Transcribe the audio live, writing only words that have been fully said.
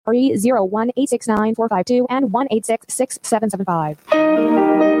301-869-452 and 1-866-6775.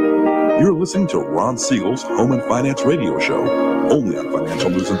 You're listening to Ron Siegel's Home and Finance Radio Show, only on Financial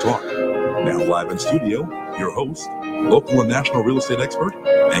News and Talk. Now live in studio, your host, local and national real estate expert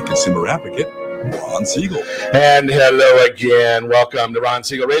and consumer advocate, Ron Siegel. And hello again. Welcome to Ron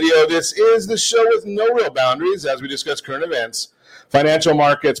Siegel Radio. This is the show with no real boundaries as we discuss current events, financial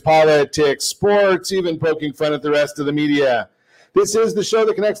markets, politics, sports, even poking fun at the rest of the media. This is the show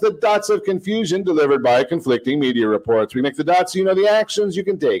that connects the dots of confusion delivered by conflicting media reports. We make the dots so you know the actions you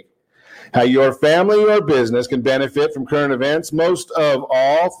can take, how your family or business can benefit from current events. Most of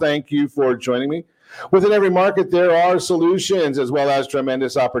all, thank you for joining me. Within every market, there are solutions as well as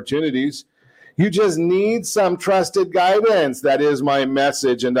tremendous opportunities. You just need some trusted guidance. That is my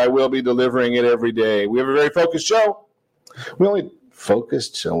message, and I will be delivering it every day. We have a very focused show. We only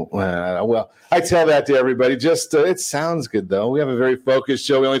focused show. Well, I tell that to everybody. Just it sounds good, though. We have a very focused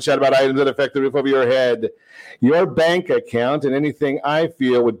show. We only chat about items that affect the roof over your head, your bank account, and anything I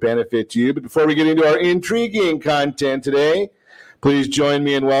feel would benefit you. But before we get into our intriguing content today, please join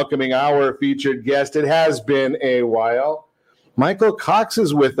me in welcoming our featured guest. It has been a while. Michael Cox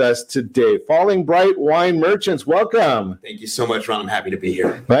is with us today. Falling Bright Wine Merchants, welcome. Thank you so much, Ron. I'm happy to be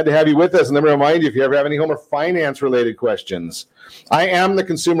here. Glad to have you with us. And let me remind you, if you ever have any home or finance-related questions, I am the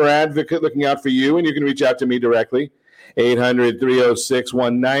consumer advocate looking out for you, and you can reach out to me directly,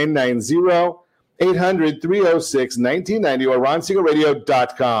 800-306-1990, 800-306-1990, or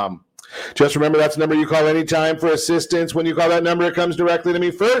RonSiegelRadio.com. Just remember, that's the number you call anytime for assistance. When you call that number, it comes directly to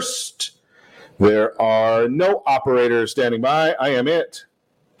me first. There are no operators standing by. I am it.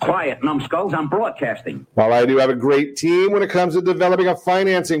 Quiet, numbskulls. I'm broadcasting. While I do have a great team when it comes to developing a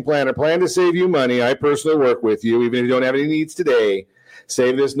financing plan, a plan to save you money, I personally work with you, even if you don't have any needs today.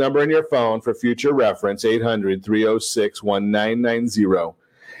 Save this number in your phone for future reference, 800-306-1990,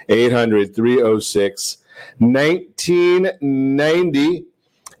 800-306-1990.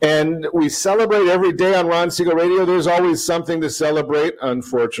 And we celebrate every day on Ron Siegel Radio. There's always something to celebrate.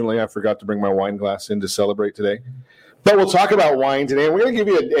 Unfortunately, I forgot to bring my wine glass in to celebrate today. But we'll talk about wine today. And we're going to give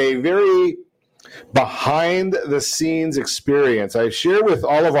you a very behind-the-scenes experience. I share with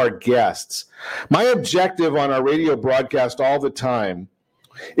all of our guests. My objective on our radio broadcast all the time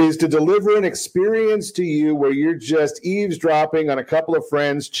is to deliver an experience to you where you're just eavesdropping on a couple of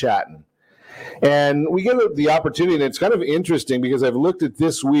friends chatting. And we get the opportunity, and it's kind of interesting because I've looked at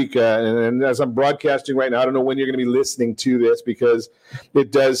this week, and as I'm broadcasting right now, I don't know when you're going to be listening to this because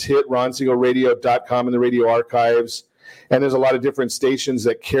it does hit RonSiegelRadio.com in the radio archives, and there's a lot of different stations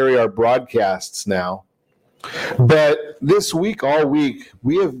that carry our broadcasts now. But this week, all week,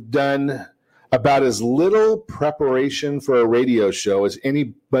 we have done about as little preparation for a radio show as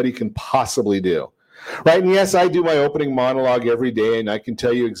anybody can possibly do. Right, and yes, I do my opening monologue every day, and I can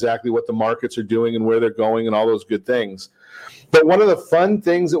tell you exactly what the markets are doing and where they're going and all those good things. But one of the fun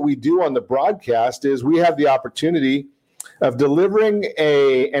things that we do on the broadcast is we have the opportunity of delivering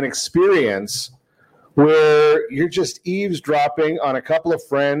an experience where you're just eavesdropping on a couple of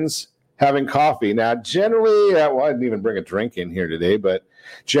friends having coffee. Now, generally, well, I didn't even bring a drink in here today, but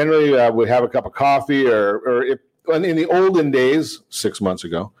generally we'd have a cup of coffee or if in the olden days, 6 months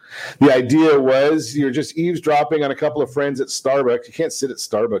ago, the idea was you're just eavesdropping on a couple of friends at Starbucks. You can't sit at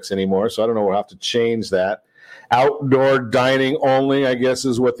Starbucks anymore, so I don't know. We'll have to change that. Outdoor dining only, I guess,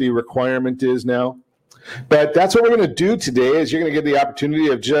 is what the requirement is now. But that's what we're going to do today is you're going to get the opportunity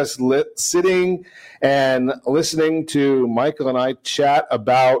of just sitting and listening to Michael and I chat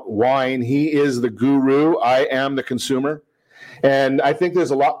about wine. He is the guru. I am the consumer. And I think there's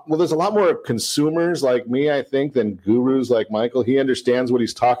a lot more consumers like me, I think, than gurus like Michael. He understands what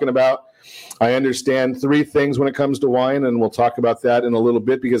he's talking about. I understand three things when it comes to wine, and we'll talk about that in a little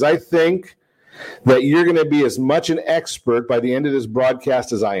bit, because I think that you're going to be as much an expert by the end of this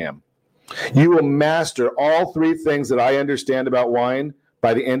broadcast as I am. You will master all three things that I understand about wine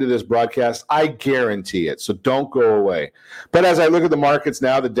by the end of this broadcast. I guarantee it, so don't go away. But as I look at the markets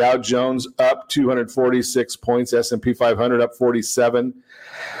now, the Dow Jones up 246 points, S&P 500 up 47.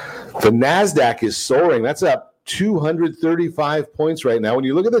 The NASDAQ is soaring. That's up 235 points right now. When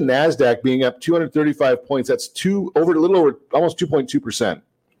you look at the NASDAQ being up 235 points, that's almost 2.2%.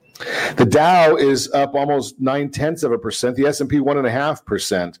 The Dow is up almost 0.9%. The S&P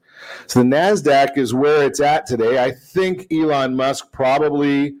 1.5%. So the NASDAQ is where it's at today. I think Elon Musk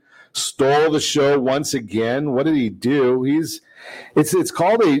probably stole the show once again. What did he do? It's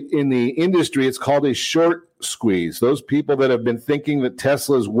called in the industry, it's called a short squeeze. Those people that have been thinking that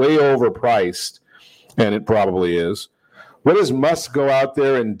Tesla is way overpriced, and it probably is, What does Musk go out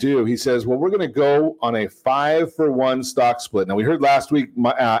there and do? He says, well, we're going to go on a 5-for-1 stock split. Now, we heard last week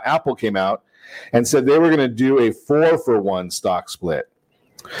Apple came out and said they were going to do a 4-for-1 stock split.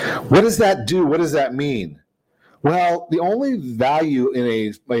 What does that do? What does that mean? Well, the only value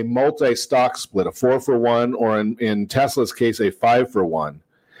in a multi-stock split, a 4-for-1, or in Tesla's case, a 5-for-1,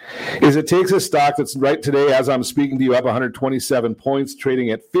 is it takes a stock that's right today, as I'm speaking to you, up 127 points,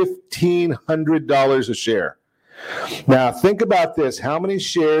 trading at $1,500 a share. Now, think about this. How many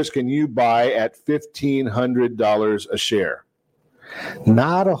shares can you buy at $1,500 a share?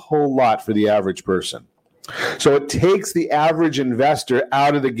 Not a whole lot for the average person. So it takes the average investor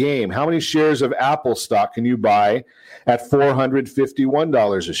out of the game. How many shares of Apple stock can you buy at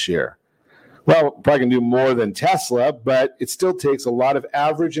 $451 a share? Well, probably can do more than Tesla, but it still takes a lot of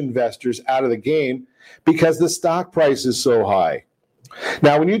average investors out of the game because the stock price is so high.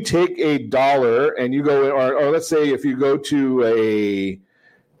 Now, when you take $1 and you go, or let's say if you go to a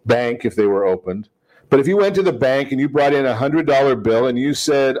bank, if they were opened, but if you went to the bank and you brought in a $100 bill and you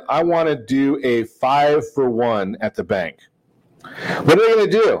said, I want to do a 5-for-1 at the bank, what are they going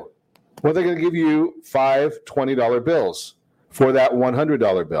to do? Well, they're going to give you 5 $20 bills for that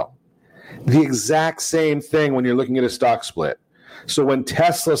 $100 bill. The exact same thing when you're looking at a stock split. So when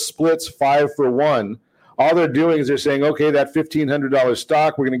Tesla splits 5-for-1, all they're doing is they're saying, okay, that $1,500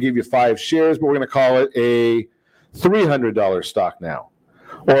 stock, we're going to give you 5 shares, but we're going to call it a $300 stock now.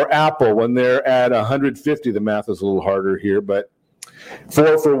 Or Apple, when they're at 150, the math is a little harder here, but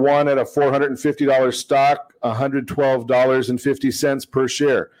 4-for-1 at a $450 stock, $112.50 per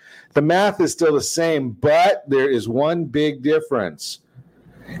share. The math is still the same, but there is one big difference.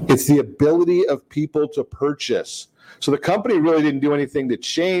 It's the ability of people to purchase. So the company really didn't do anything to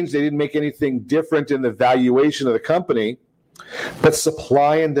change. They didn't make anything different in the valuation of the company, but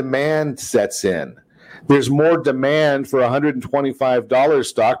supply and demand sets in. There's more demand for $125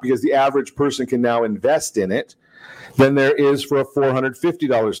 stock because the average person can now invest in it than there is for a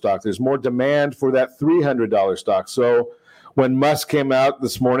 $450 stock. There's more demand for that $300 stock. So when Musk came out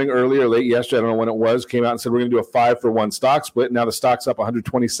this morning, early or late yesterday, I don't know when it was, came out and said, we're going to do a 5-for-1 stock split. Now the stock's up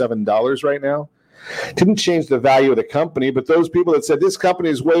 $127 right now. Didn't change the value of the company, but those people that said this company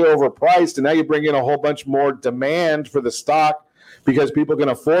is way overpriced, and now you bring in a whole bunch more demand for the stock because people can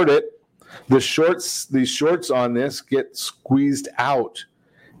afford it, these shorts on this get squeezed out,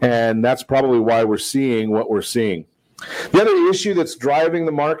 and that's probably why we're seeing what we're seeing. The other issue that's driving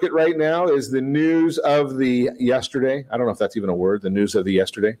the market right now is the news of the yesterday. I don't know if that's even a word, the news of the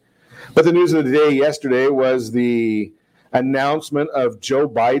yesterday. But the news of the day yesterday was the announcement of Joe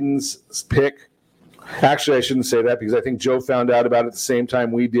Biden's pick. Actually, I shouldn't say that because I think Joe found out about it at the same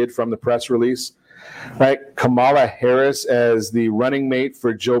time we did from the press release. Right? Kamala Harris as the running mate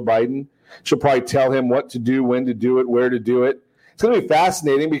for Joe Biden. She'll probably tell him what to do, when to do it, where to do it. It's going to be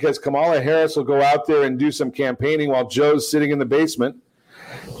fascinating because Kamala Harris will go out there and do some campaigning while Joe's sitting in the basement.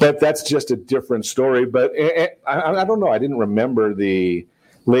 But that's just a different story. But I don't know. I didn't remember the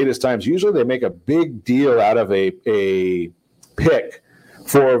latest times. Usually they make a big deal out of a pick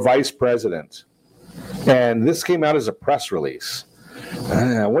for vice president. And this came out as a press release.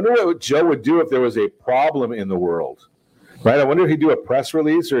 I wonder what Joe would do if there was a problem in the world. Right? I wonder if he'd do a press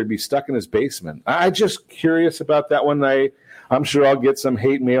release or he'd be stuck in his basement. I'm just curious about that one. I'm sure I'll get some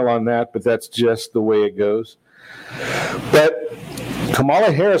hate mail on that, but that's just the way it goes. But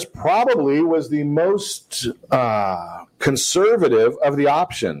Kamala Harris probably was the most conservative of the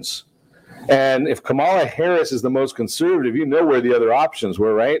options. And if Kamala Harris is the most conservative, you know where the other options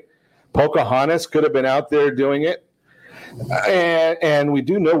were, right? Pocahontas could have been out there doing it. And we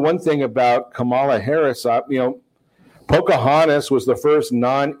do know one thing about Kamala Harris. Pocahontas was the first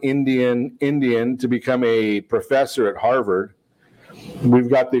non-Indian Indian to become a professor at Harvard. We've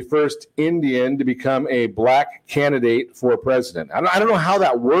got the first Indian to become a black candidate for president. I don't know how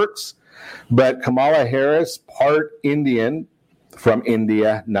that works, but Kamala Harris, part Indian from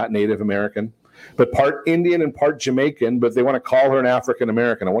India, not Native American, but part Indian and part Jamaican, but they want to call her an African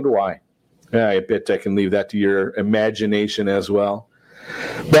American. I wonder why. I bet I can leave that to your imagination as well.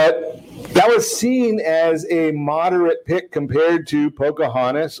 But that was seen as a moderate pick compared to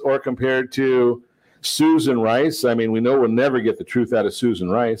Pocahontas or compared to Susan Rice. I mean, we know we'll never get the truth out of Susan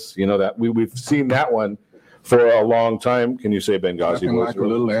Rice. You know that we've seen that one for a long time. Can you say Benghazi? Nothing like a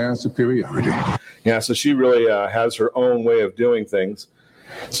little air superiority. Yeah, so she really has her own way of doing things.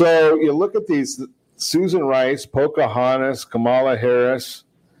 So you look at these: Susan Rice, Pocahontas, Kamala Harris.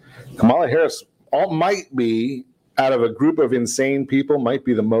 Kamala Harris might be, out of a group of insane people, might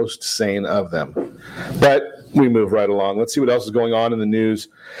be the most sane of them. But we move right along. Let's see what else is going on in the news.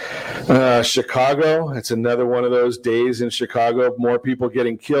 Chicago, it's another one of those days in Chicago, more people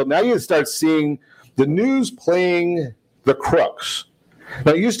getting killed. Now you start seeing the news playing the crooks.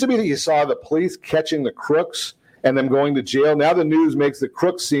 Now, it used to be that you saw the police catching the crooks and them going to jail. Now the news makes the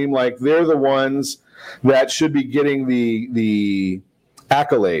crooks seem like they're the ones that should be getting the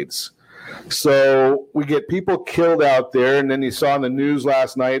accolades. So we get people killed out there, and then you saw in the news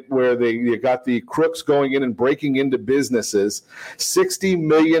last night where you got the crooks going in and breaking into businesses, $60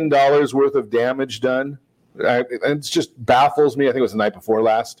 million worth of damage done. It just baffles me. I think it was the night before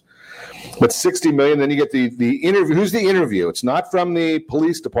last. But $60 million, then you get the interview. Who's the interview? It's not from the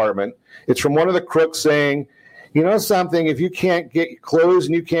police department. It's from one of the crooks saying, you know something, if you can't get clothes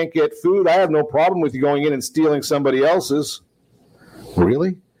and you can't get food, I have no problem with you going in and stealing somebody else's.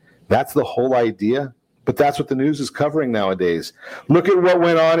 Really? That's the whole idea? But that's what the news is covering nowadays. Look at what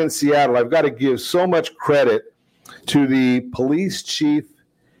went on in Seattle. I've got to give so much credit to the police chief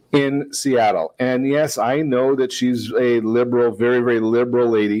in Seattle. And yes, I know that she's a liberal, very, very liberal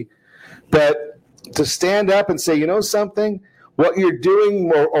lady. But to stand up and say, you know something, what you're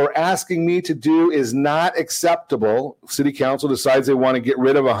doing or asking me to do is not acceptable. City Council decides they want to get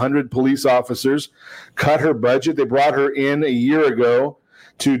rid of 100 police officers, cut her budget. They brought her in a year ago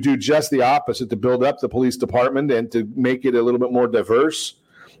to do just the opposite, to build up the police department and to make it a little bit more diverse.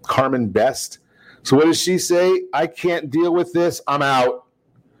 Carmen Best. So what does she say? I can't deal with this. I'm out.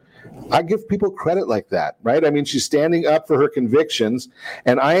 I give people credit like that, right? I mean, she's standing up for her convictions,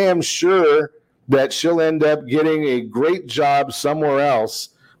 and I am sure that she'll end up getting a great job somewhere else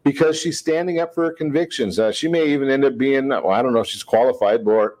because she's standing up for her convictions. She may even end up being, I don't know if she's qualified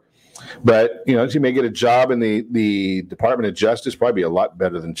for, but she may get a job in the Department of Justice, probably be a lot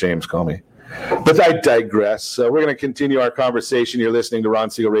better than James Comey. But I digress. So we're going to continue our conversation. You're listening to Ron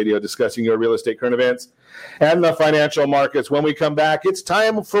Siegel Radio, discussing your real estate current events and the financial markets. When we come back, it's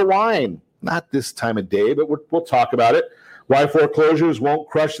time for wine. Not this time of day, but we'll talk about it. Why foreclosures won't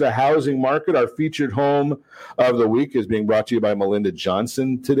crush the housing market. Our featured home of the week is being brought to you by Melinda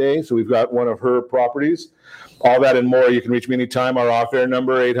Johnson today. So we've got one of her properties. All that and more. You can reach me anytime. Our off-air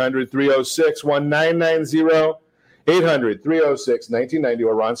number, 800-306-1990, 800-306-1990,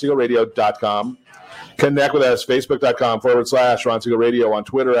 or RonSiegelRadio.com. Connect with us, Facebook.com/Ron Siegel Radio, on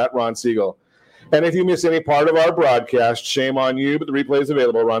Twitter @Ron Siegel. And if you miss any part of our broadcast, shame on you, but the replay is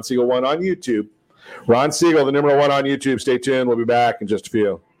available, Ron Siegel 1 on YouTube. Ron Siegel, the number 1 on YouTube. Stay tuned. We'll be back in just a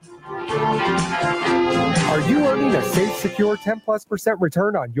few. Are you earning a safe, secure 10+%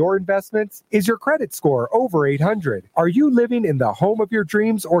 return on your investments? Is your credit score over 800? Are you living in the home of your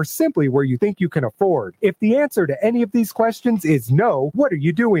dreams or simply where you think you can afford? If the answer to any of these questions is no, what are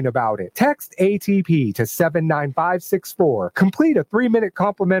you doing about it? Text ATP to 79564. Complete a 3-minute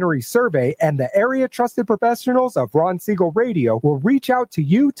complimentary survey, and the area trusted professionals of Ron Siegel Radio will reach out to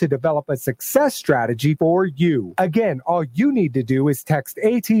you to develop a success strategy for you. Again, all you need to do is text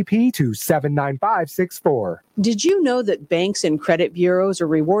ATP to 79564. Did you know that banks and credit bureaus are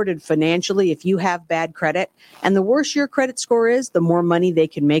rewarded financially if you have bad credit? And the worse your credit score is, the more money they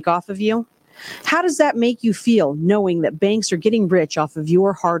can make off of you? How does that make you feel, knowing that banks are getting rich off of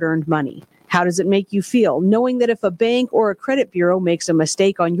your hard-earned money? How does it make you feel, knowing that if a bank or a credit bureau makes a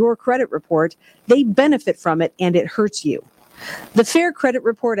mistake on your credit report, they benefit from it and it hurts you? The Fair Credit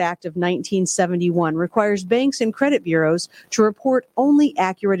Report Act of 1971 requires banks and credit bureaus to report only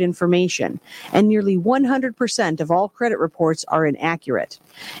accurate information, and nearly 100% of all credit reports are inaccurate.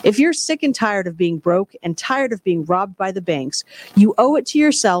 If you're sick and tired of being broke and tired of being robbed by the banks, you owe it to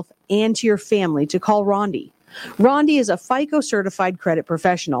yourself and to your family to call Rondi. Rondi is a FICO-certified credit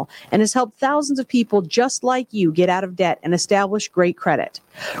professional and has helped thousands of people just like you get out of debt and establish great credit.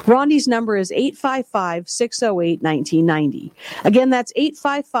 Rondi's number is 855-608-1990. Again, that's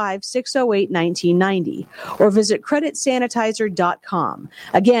 855-608-1990. Or visit creditsanitizer.com.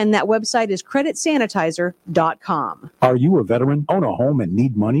 Again, that website is creditsanitizer.com. Are you a veteran, own a home, and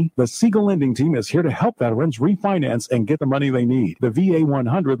need money? The Siegel Lending Team is here to help veterans refinance and get the money they need. The VA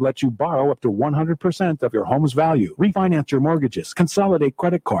 100 lets you borrow up to 100% of your home's value, refinance your mortgages, consolidate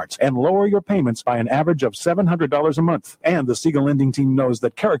credit cards, and lower your payments by an average of $700 a month. And the Siegel Lending Team knows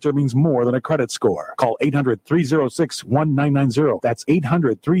that character means more than a credit score. Call 800-306-1990. That's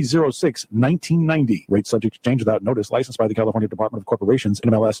 800-306-1990. Rate subject to change without notice. Licensed by the California Department of Corporations,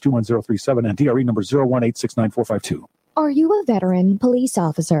 NMLS 21037, and DRE number 018694552. Are you a veteran, police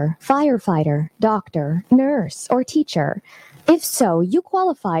officer, firefighter, doctor, nurse, or teacher? If so, you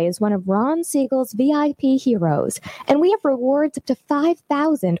qualify as one of Ron Siegel's VIP heroes, and we have rewards up to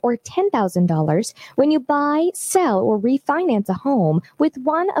 $5,000 or $10,000 when you buy, sell, or refinance a home with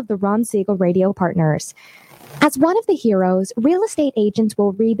one of the Ron Siegel Radio partners. As one of the heroes, real estate agents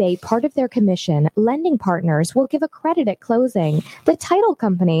will rebate part of their commission. Lending partners will give a credit at closing. The title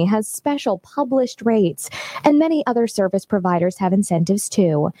company has special published rates, and many other service providers have incentives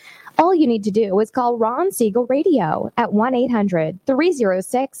too. All you need to do is call Ron Siegel Radio at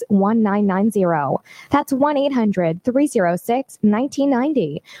 1-800-306-1990. That's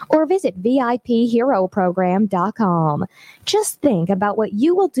 1-800-306-1990. Or visit VIPHeroProgram.com. Just think about what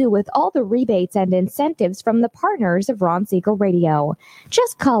you will do with all the rebates and incentives from the partners of Ron Siegel Radio.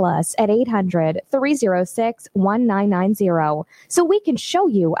 Just call us at 800-306-1990 so we can show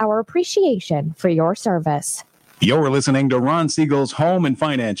you our appreciation for your service. You're listening to Ron Siegel's Home and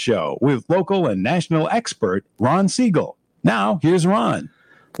Finance Show with local and national expert Ron Siegel. Now, here's Ron.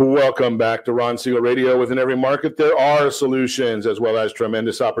 Welcome back to Ron Siegel Radio. Within every market, there are solutions as well as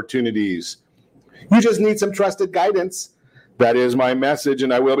tremendous opportunities. You just need some trusted guidance. That is my message,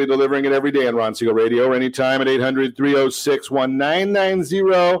 and I will be delivering it every day on Ron Siegel Radio or anytime at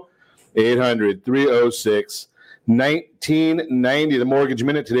 800-306-1990, 800-306-1990. The Mortgage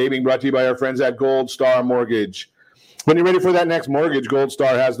Minute today being brought to you by our friends at Gold Star Mortgage. When you're ready for that next mortgage, Gold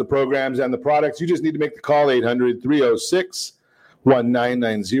Star has the programs and the products. You just need to make the call, 800-306-1990,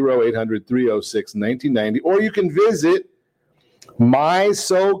 800-306-1990, or you can visit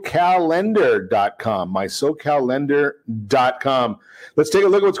mysocallender.com, mysocallender.com. Let's take a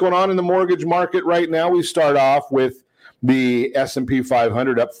look at what's going on in the mortgage market right now. We start off with the S&P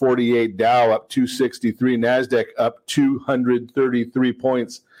 500 up 48, Dow up 263, NASDAQ up 233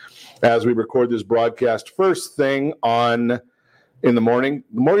 points as we record this broadcast. First thing in the morning,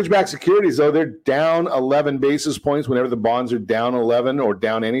 the mortgage-backed securities, though, they're down 11 basis points whenever the bonds are down 11 or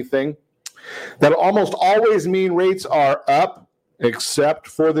down anything. That'll almost always mean rates are up, except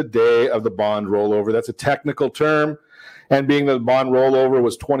for the day of the bond rollover. That's a technical term. And being that the bond rollover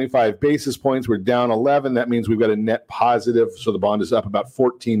was 25 basis points, we're down 11. That means we've got a net positive. So the bond is up about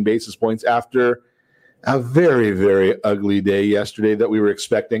 14 basis points after a very, very ugly day yesterday that we were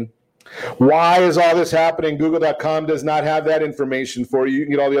expecting. Why is all this happening? Google.com does not have that information for you. You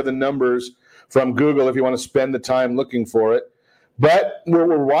can get all the other numbers from Google if you want to spend the time looking for it. But what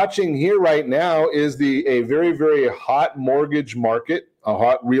we're watching here right now is a very, very hot mortgage market, a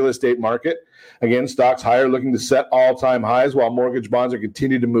hot real estate market. Again, stocks higher, looking to set all-time highs while mortgage bonds are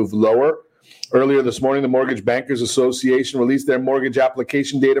continuing to move lower. Earlier this morning, the Mortgage Bankers Association released their mortgage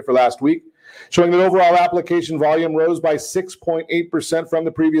application data for last week, showing that overall application volume rose by 6.8% from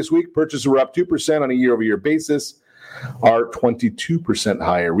the previous week. Purchases were up 2% on a year-over-year basis, are 22%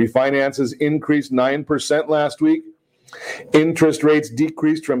 higher. Refinances increased 9% last week. Interest rates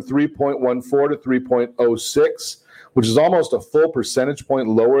decreased from 3.14 to 3.06, which is almost a full percentage point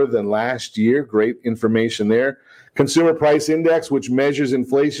lower than last year. Great information there. Consumer Price Index, which measures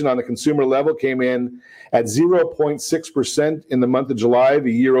inflation on the consumer level, came in at 0.6% in the month of July.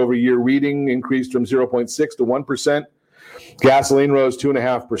 The year-over-year reading increased from 0.6 to 1%. Gasoline rose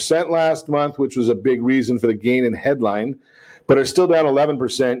 2.5% last month, which was a big reason for the gain in headline, but are still down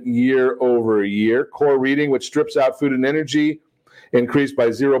 11% year-over-year. Core reading, which strips out food and energy, increased by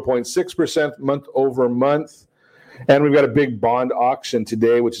 0.6% month over month. And we've got a big bond auction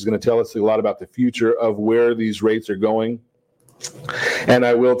today, which is going to tell us a lot about the future of where these rates are going. And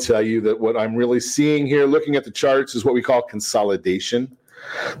I will tell you that what I'm really seeing here, looking at the charts, is what we call consolidation.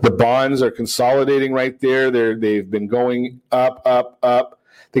 The bonds are consolidating right there. They've been going up, up, up.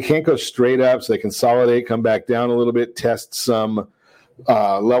 They can't go straight up, so they consolidate, come back down a little bit, test some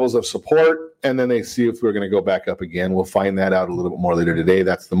levels of support, and then they see if we're going to go back up again. We'll find that out a little bit more later today.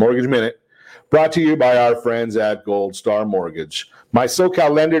 That's the Mortgage Minute, brought to you by our friends at Gold Star Mortgage.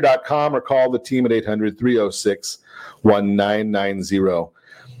 MySoCalLender.com, or call the team at 800-306-1990.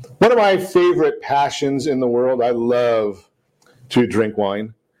 One of my favorite passions in the world, I love to drink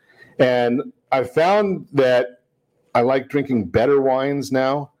wine. And I found that I like drinking better wines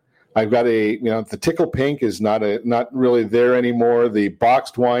now. I've got the Tickle Pink is not really there anymore. The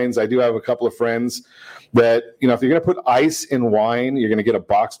boxed wines, I do have a couple of friends that, if you're going to put ice in wine, you're going to get a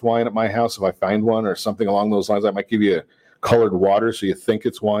boxed wine at my house if I find one, or something along those lines. I might give you a colored water so you think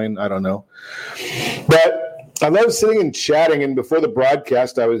it's wine. I don't know. But I love sitting and chatting. And before the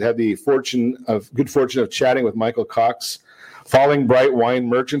broadcast, I had the good fortune of chatting with Michael Cox, Falling Bright Wine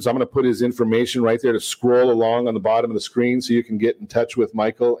Merchants. I'm going to put his information right there to scroll along on the bottom of the screen so you can get in touch with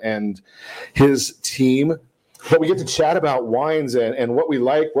Michael and his team. But we get to chat about wines and what we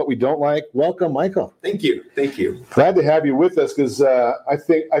like, what we don't like. Welcome, Michael. Thank you. Glad to have you with us, because I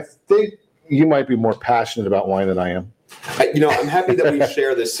think you might be more passionate about wine than I am. I'm happy that we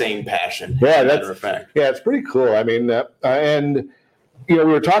share the same passion. Yeah, as a matter of fact. Yeah, it's pretty cool. I mean, and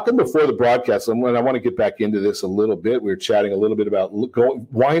we were talking before the broadcast, and I want to get back into this a little bit. We were chatting a little bit about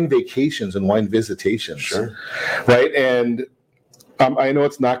wine vacations and wine visitations. Sure. Right. And I know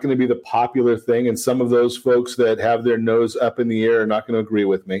it's not going to be the popular thing, and some of those folks that have their nose up in the air are not going to agree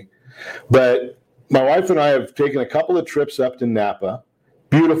with me. But my wife and I have taken a couple of trips up to Napa.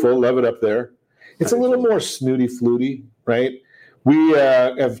 Beautiful. Love it up there. It's a little more snooty fluty, right? We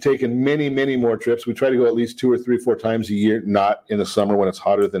have taken many, many more trips. We try to go at least 2 or 3, 4 times a year, not in the summer when it's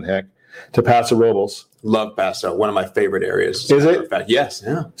hotter than heck, to Paso Robles. Love Paso. One of my favorite areas. Is it? Yes.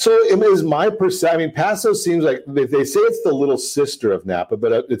 Yeah. So it is my perception. I mean, Paso seems like they say it's the little sister of Napa,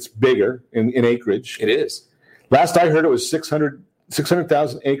 but it's bigger in acreage. It is. Last I heard, it was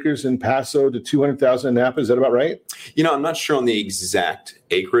 600,000 acres in Paso to 200,000 in Napa. Is that about right? I'm not sure on the exact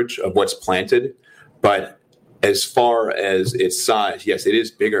acreage of what's planted, but as far as its size, yes, it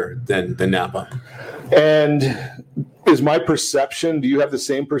is bigger than Napa. And is my perception, do you have the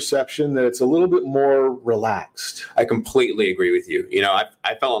same perception that it's a little bit more relaxed? I completely agree with you.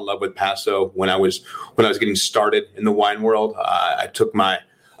 I fell in love with Paso when I was getting started in the wine world. I took my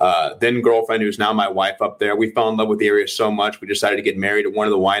then girlfriend, who's now my wife, up there. We fell in love with the area so much, we decided to get married at one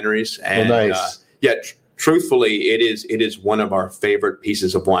of the wineries. And nice. Truthfully, it is one of our favorite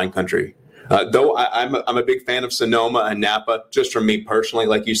pieces of wine country. Though I'm a big fan of Sonoma and Napa, just for me personally,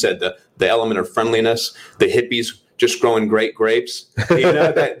 like you said, the element of friendliness, the hippies just growing great grapes.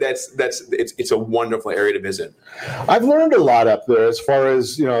 It's a wonderful area to visit. I've learned a lot up there as far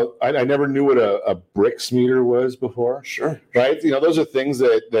as, I never knew what a Brix meter was before. Sure. Right. Those are things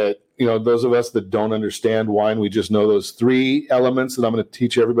that those of us that don't understand wine, we just know those 3 elements that I'm going to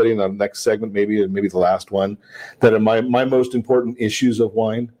teach everybody in the next segment, maybe the last one, that are my most important issues of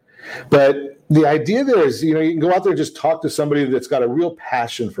wine. But the idea there is, you can go out there and just talk to somebody that's got a real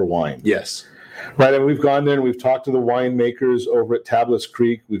passion for wine. Yes. Right. And we've gone there and we've talked to the winemakers over at Tablas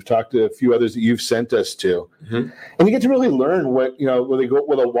Creek. We've talked to a few others that you've sent us to. Mm-hmm. And you get to really learn what,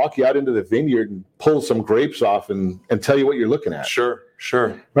 where they'll walk you out into the vineyard and pull some grapes off and tell you what you're looking at. Sure.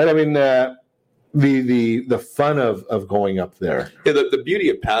 Right. I mean, the fun of going up there. Yeah. The beauty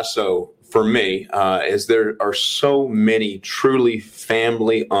of Paso, for me, is there are so many truly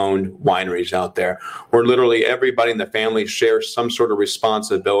family-owned wineries out there where literally everybody in the family shares some sort of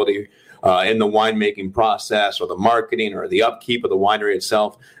responsibility in the winemaking process or the marketing or the upkeep of the winery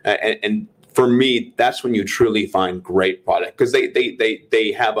itself. And for me, that's when you truly find great product, because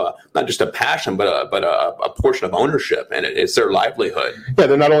they have not just a passion, but a portion of ownership, and it's their livelihood. Yeah,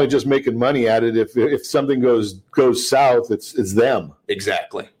 they're not only just making money at it. If something goes south, it's them.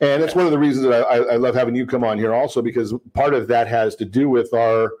 Exactly. And it's one of the reasons that I love having you come on here also, because part of that has to do with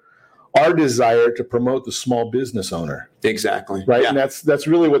our desire to promote the small business owner. Exactly. Right. Yeah. And that's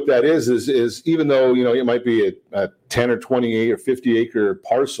really what that is even though, it might be a 10 or 28 or 50 acre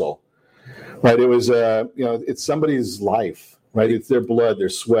parcel. Right. It was, it's somebody's life, right? It's their blood, their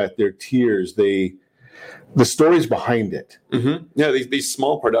sweat, their tears, the stories behind it. Mm-hmm. Yeah. These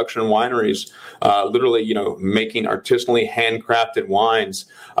small production wineries, literally, making artisanally handcrafted wines.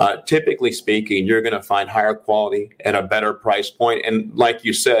 Typically speaking, you're going to find higher quality at a better price point. And like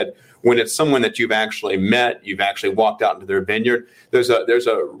you said, when it's someone that you've actually met, you've actually walked out into their vineyard, there's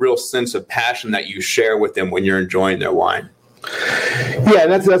a real sense of passion that you share with them when you're enjoying their wine. Yeah,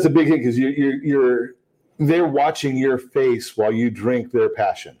 and that's a big thing, because they're watching your face while you drink their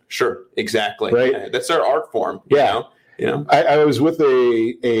passion. Sure, exactly. Right, that's their art form. Yeah, I was with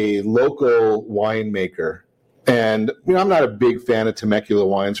a local winemaker, and I'm not a big fan of Temecula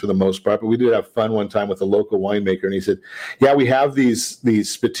wines for the most part, but we did have fun one time with a local winemaker, and he said, "Yeah, we have these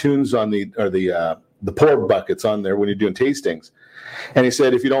spittoons on the pour buckets on there when you're doing tastings." And he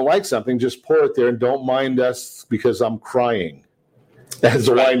said, if you don't like something, just pour it there and don't mind us because I'm crying as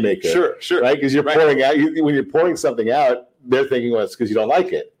a winemaker. Sure. Right? Because you're pouring out, when you're pouring something out, they're thinking, well, it's because you don't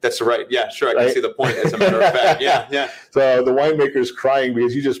like it. That's right. Yeah, sure. I can see the point, as a matter of fact. Yeah. So the winemaker's crying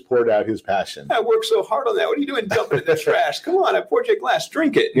because you just poured out his passion. I worked so hard on that. What are you doing dumping it in the trash? Come on, I poured you a glass.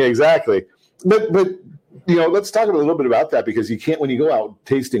 Drink it. Yeah, exactly. But let's talk a little bit about that, because you can't, when you go out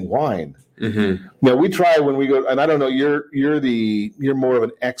tasting wine, mm-hmm. We try when we go, and I don't know, you're more of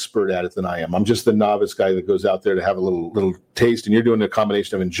an expert at it than I am. I'm just the novice guy that goes out there to have a little taste, and you're doing a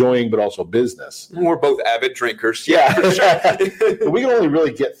combination of enjoying but also business. We're both avid drinkers. Yeah, for sure. We can only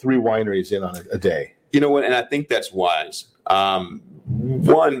really get 3 wineries in on a day. You know what? And I think that's wise.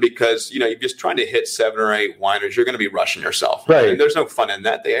 One, because, you're just trying to hit 7 or 8 wineries, you're going to be rushing yourself. Right. And there's no fun in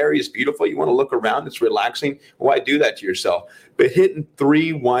that. The area is beautiful. You want to look around. It's relaxing. Why do that to yourself? But hitting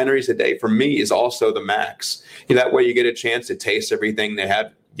 3 wineries a day for me is also the max. That way you get a chance to taste everything they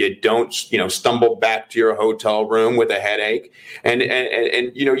have You don't, stumble back to your hotel room with a headache. And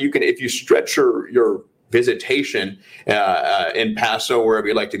you can, if you stretch your visitation in Paso, wherever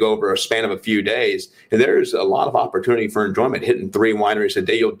you like to go over a span of a few days, and there's a lot of opportunity for enjoyment. Hitting 3 wineries a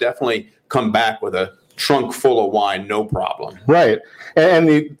day, you'll definitely come back with a trunk full of wine, no problem. Right.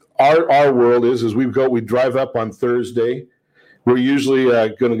 And our world is we drive up on Thursday. We're usually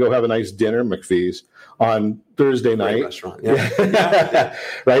going to go have a nice dinner, McPhee's, on Thursday night. Restaurant, yeah.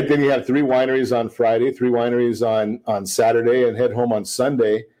 Right. Then you have 3 wineries on Friday, 3 wineries on Saturday, and head home on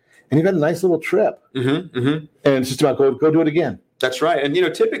Sunday. And you've got a nice little trip. Mm-hmm, mm-hmm. And it's just about go do it again. That's right. And,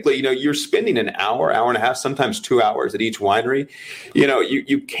 typically, you're spending an hour and a half, sometimes 2 hours at each winery.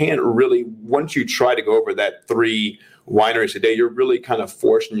 You can't really, once you try to go over that 3 wineries a day, you're really kind of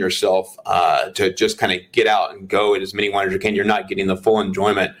forcing yourself to just kind of get out and go at as many wineries as you can. You're not getting the full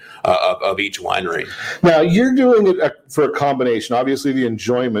enjoyment of each winery. Now, you're doing it for a combination, obviously the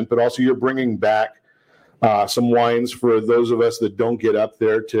enjoyment, but also you're bringing back some wines for those of us that don't get up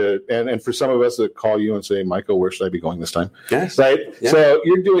there and for some of us that call you and say, Michael, where should I be going this time? Yes. Right. Yeah. So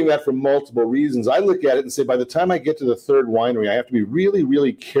you're doing that for multiple reasons. I look at it and say, by the time I get to the 3rd winery, I have to be really,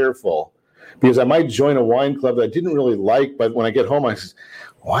 really careful because I might join a wine club that I didn't really like. But when I get home, I say,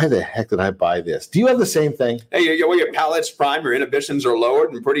 why the heck did I buy this? Do you have the same thing? Hey, your palate's prime, your inhibitions are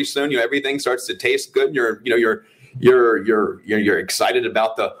lowered, and pretty soon, everything starts to taste good. You're excited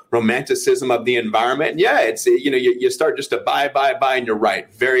about the romanticism of the environment. And yeah, it's you start just to buy, and you're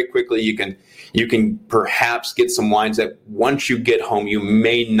right. Very quickly, you can perhaps get some wines that once you get home, you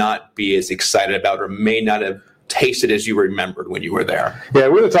may not be as excited about or may not have tasted as you remembered when you were there. Yeah,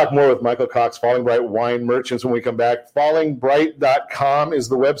 we're going to talk more with Michael Cox, Falling Bright Wine Merchants, when we come back. FallingBright.com is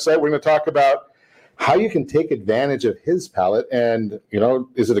the website. We're going to talk about how you can take advantage of his palate. And,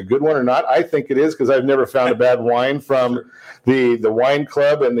 is it a good one or not? I think it is because I've never found a bad wine from the wine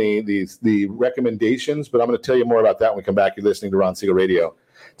club and the recommendations. But I'm going to tell you more about that when we come back. You're listening to Ron Siegel Radio,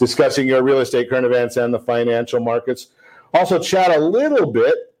 discussing your real estate, current events, and the financial markets. Also chat a little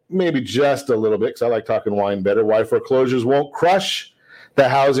bit, maybe just a little bit, because I like talking wine better. Why foreclosures won't crush the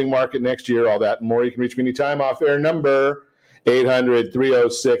housing market next year, all that and more. You can reach me anytime. Off-air number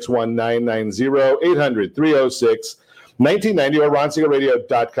 800-306-1990, 800-306-1990, or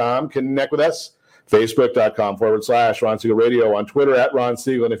RonSiegelRadio.com. Connect with us, Facebook.com/Ron Siegel Radio, on Twitter @Ron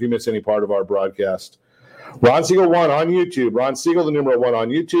Siegel, and if you miss any part of our broadcast, Ron Siegel 1 on YouTube. Ron Siegel, the numeral 1 on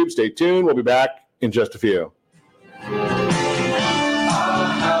YouTube. Stay tuned. We'll be back in just a few.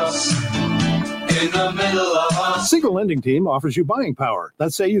 Siegel Lending Team offers you buying power.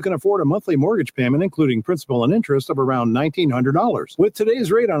 Let's say you can afford a monthly mortgage payment, including principal and interest, of around $1,900. With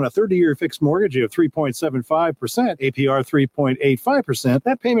today's rate on a 30-year fixed mortgage of 3.75%, APR 3.85%,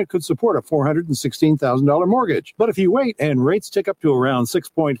 that payment could support a $416,000 mortgage. But if you wait and rates tick up to around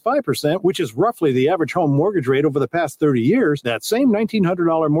 6.5%, which is roughly the average home mortgage rate over the past 30 years, that same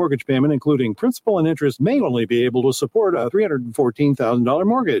 $1,900 mortgage payment, including principal and interest, may only be able to support a $314,000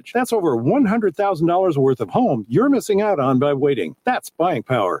 mortgage. That's over $100,000 worth of home you're missing out on by waiting. That's buying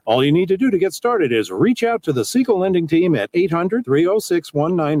power. All you need to do to get started is reach out to the Siegel Lending Team at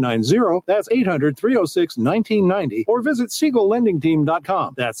 800-306-1990. That's 800-306-1990. Or visit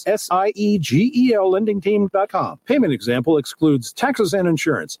SiegelLendingTeam.com. That's SIEGEL LendingTeam.com. Payment example excludes taxes and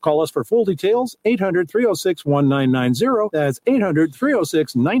insurance. Call us for full details, 800-306-1990. That's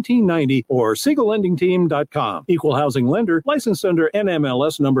 800-306-1990 or SiegelLendingTeam.com. Equal housing lender, licensed under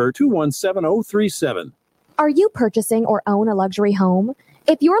NMLS number 217037. Are you purchasing or own a luxury home?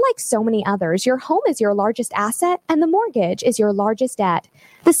 If you're like so many others, your home is your largest asset and the mortgage is your largest debt.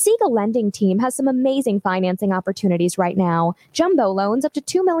 The Siegel Lending Team has some amazing financing opportunities right now. Jumbo loans up to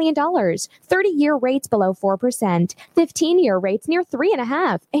 $2 million, 30-year rates below 4%, 15-year rates near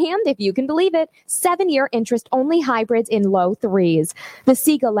 3.5%, and if you can believe it, 7-year interest-only hybrids in low 3s. The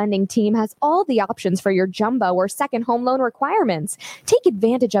Siegel Lending Team has all the options for your jumbo or second home loan requirements. Take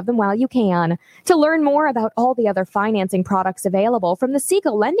advantage of them while you can. To learn more about all the other financing products available from the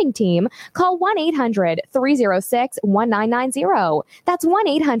Siegel Lending Team, call 1-800-306-1990. That's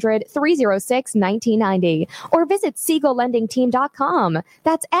 1-800-306-1990. Or visit SiegelLendingTeam.com.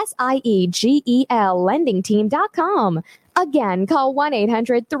 That's SIEGEL LendingTeam.com. Again, call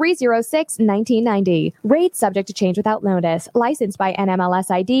 1-800-306-1990. Rates subject to change without notice. Licensed by NMLS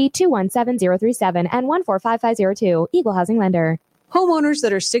ID 217037 and 145502. Equal housing lender. Homeowners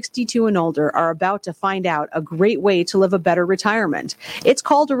that are 62 and older are about to find out a great way to live a better retirement. It's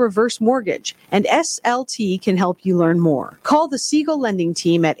called a reverse mortgage, and SLT can help you learn more. Call the Siegel Lending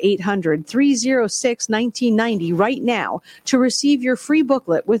Team at 800-306-1990 right now to receive your free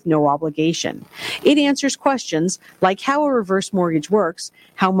booklet with no obligation. It answers questions like how a reverse mortgage works,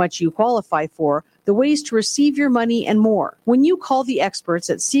 how much you qualify for, the ways to receive your money, and more. When you call the experts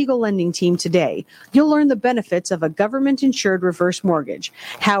at Siegel Lending Team today, you'll learn the benefits of a government-insured reverse mortgage,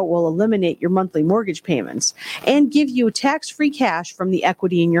 how it will eliminate your monthly mortgage payments, and give you tax-free cash from the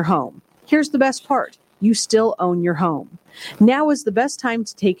equity in your home. Here's the best part. You still own your home. Now is the best time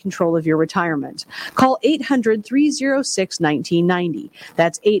to take control of your retirement. Call 800-306-1990.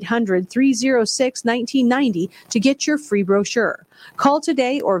 That's 800-306-1990 to get your free brochure. Call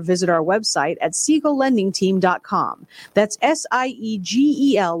today or visit our website at SiegelLendingTeam.com. That's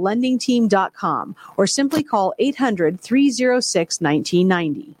SIEGEL LendingTeam.com, or simply call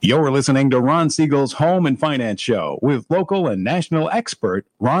 800-306-1990. You're listening to Ron Siegel's Home and Finance Show with local and national expert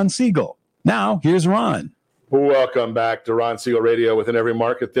Ron Siegel. Now, here's Ron. Welcome back to Ron Siegel Radio. Within every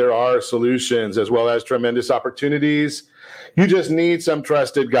market, there are solutions as well as tremendous opportunities. You just need some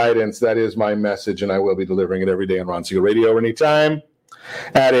trusted guidance. That is my message, and I will be delivering it every day on Ron Siegel Radio anytime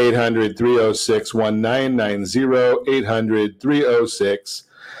at 800-306-1990,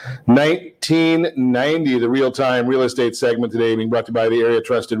 800-306-1990. The real-time real estate segment today being brought to you by the area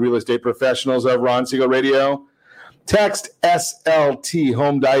trusted real estate professionals of Ron Siegel Radio. Text SLT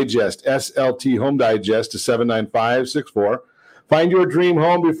Home Digest, SLT Home Digest to 79564. Find your dream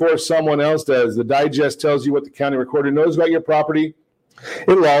home before someone else does. The digest tells you what the county recorder knows about your property.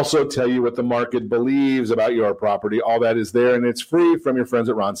 It'll also tell you what the market believes about your property. All that is there, and it's free from your friends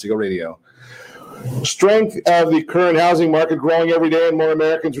at Ron Siegel Radio. Strength of the current housing market growing every day and more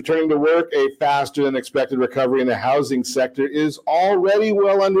Americans returning to work. A faster than expected recovery in the housing sector is already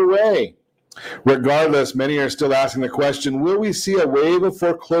well underway. Regardless, many are still asking the question, will we see a wave of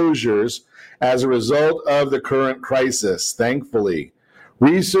foreclosures as a result of the current crisis? Thankfully,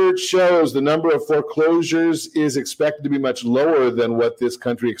 research shows the number of foreclosures is expected to be much lower than what this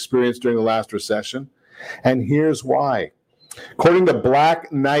country experienced during the last recession. And here's why. According to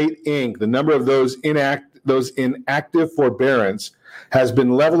Black Knight Inc., the number of those in active forbearance has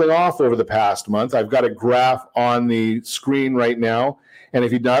been leveling off over the past month. I've got a graph on the screen right now. And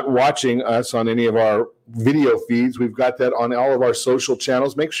if you're not watching us on any of our video feeds, we've got that on all of our social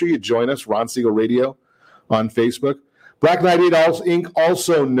channels. Make sure you join us, Ron Siegel Radio on Facebook. Black Knight Inc.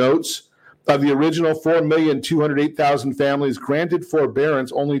 also notes of the original 4,208,000 families granted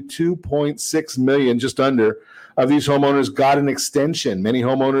forbearance, only 2.6 million, just under, of these homeowners got an extension. Many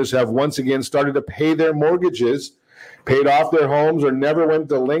homeowners have once again started to pay their mortgages, paid off their homes, or never went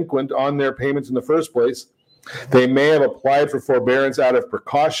delinquent on their payments in the first place. They may have applied for forbearance out of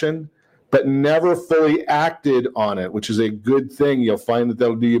precaution, but never fully acted on it, which is a good thing. You'll find that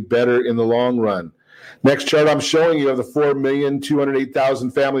that'll do you better in the long run. Next chart I'm showing you of the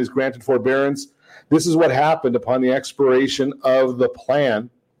 4,208,000 families granted forbearance. This is what happened upon the expiration of the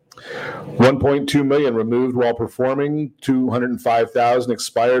plan. 1.2 million removed while performing, 205,000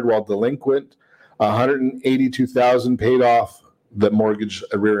 expired while delinquent, 182,000 paid off the mortgage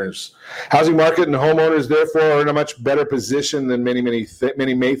arrears. Housing market and homeowners, therefore, are in a much better position than many may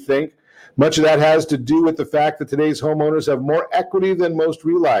think. Much of that has to do with the fact that today's homeowners have more equity than most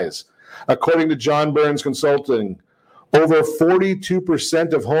realize. According to John Burns Consulting, over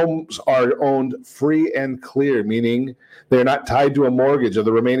 42% of homes are owned free and clear, meaning they're not tied to a mortgage. Of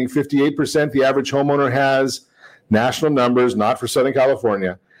the remaining 58%, the average homeowner has, national numbers, not for Southern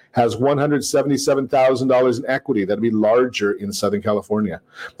California, has $177,000 in equity. That'd be larger in Southern California.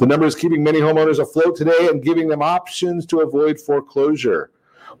 The number is keeping many homeowners afloat today and giving them options to avoid foreclosure.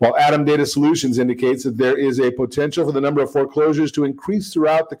 While Adam Data Solutions indicates that there is a potential for the number of foreclosures to increase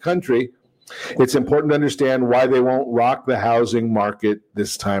throughout the country, it's important to understand why they won't rock the housing market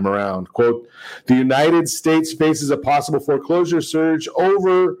this time around. Quote, the United States faces a possible foreclosure surge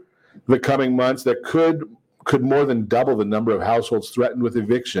over the coming months that could more than double the number of households threatened with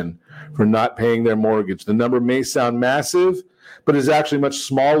eviction for not paying their mortgage. The number may sound massive, but is actually much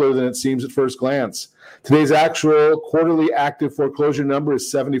smaller than it seems at first glance. Today's actual quarterly active foreclosure number is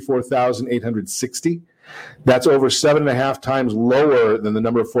 74,860. That's over 7.5 times lower than the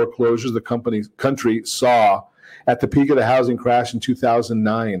number of foreclosures the country saw at the peak of the housing crash in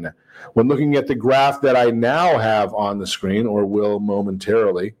 2009. When looking at the graph that I now have on the screen, or will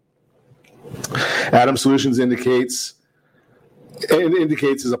momentarily, Adam Solutions indicates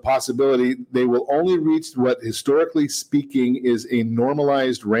as a possibility they will only reach what historically speaking is a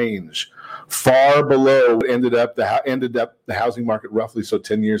normalized range. far below what ended up the housing market roughly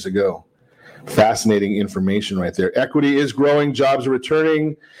 10 years ago. Fascinating information right there. Equity is growing, jobs are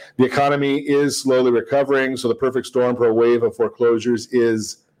returning, the economy is slowly recovering, so the perfect storm for a wave of foreclosures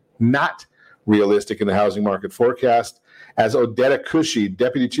is not realistic in the housing market forecast. As Odetta Cushy,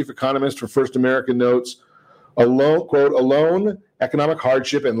 Deputy Chief Economist for First American, notes, quote, alone, economic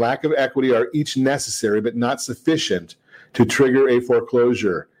hardship and lack of equity are each necessary but not sufficient to trigger a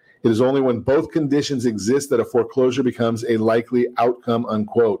foreclosure. It is only when both conditions exist that a foreclosure becomes a likely outcome,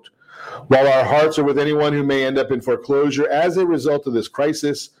 unquote. While our hearts are with anyone who may end up in foreclosure as a result of this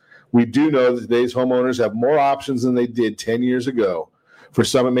crisis, we do know that today's homeowners have more options than they did 10 years ago. For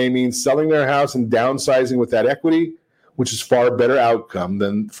some, it may mean selling their house and downsizing with that equity, which is far better outcome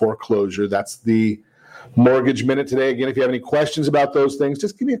than foreclosure. That's the Mortgage Minute today. Again, if you have any questions about those things,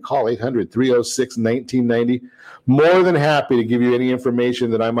 just give me a call, 800-306-1990. More than happy to give you any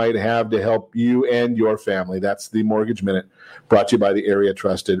information that I might have to help you and your family. That's the Mortgage Minute, brought to you by the area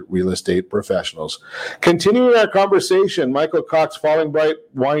trusted real estate professionals. Continuing our conversation, Michael Cox, Falling Bright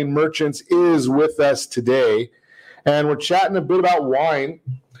Wine Merchants, is with us today. And we're chatting a bit about wine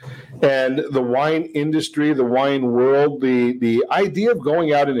and the wine industry, the wine world, the idea of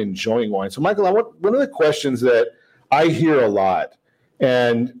going out and enjoying wine. So, Michael, one of the questions that I hear a lot,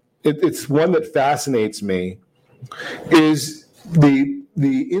 and it's one that fascinates me, is the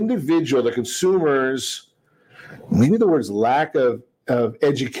individual, the consumers, maybe the words lack of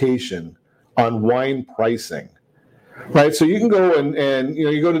education on wine pricing. Right, so you can go and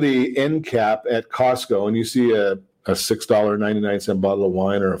you go to the end cap at Costco and you see a $6.99 bottle of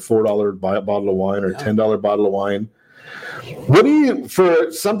wine, or a $4 bottle of wine, or a $10 bottle of wine. What do you,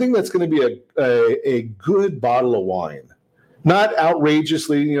 for something that's going to be a good bottle of wine, not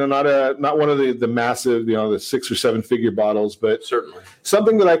outrageously, not one of the massive, the 6 or 7 figure bottles, but certainly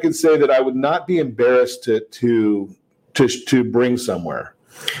something that I could say that I would not be embarrassed to bring somewhere?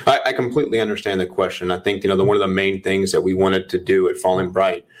 I completely understand the question. I think, one of the main things that we wanted to do at Falling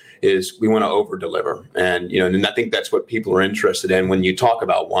Bright is we want to over deliver. And, and I think that's what people are interested in when you talk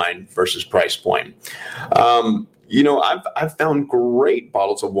about wine versus price point. I've found great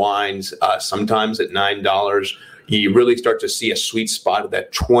bottles of wines, sometimes at $9. You really start to see a sweet spot of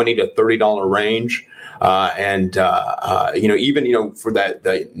that $20 to $30 range. Even for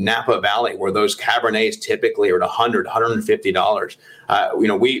the Napa Valley, where those Cabernets typically are at $100,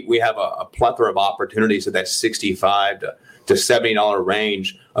 $150, we have a plethora of opportunities at that $65 to $70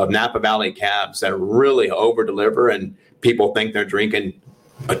 range of Napa Valley cabs that really over deliver, and people think they're drinking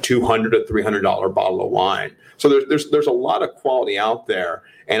a $200 to $300 bottle of wine. So there's a lot of quality out there,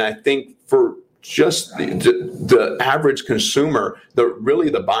 and I think for just the average consumer,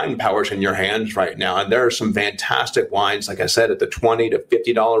 the buying power is in your hands right now. And there are some fantastic wines, like I said, at the $20 to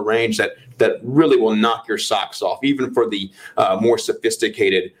 $50 range that really will knock your socks off, even for the more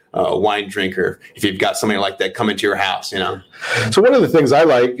sophisticated wine drinker, if you've got somebody like that coming to your house, So one of the things I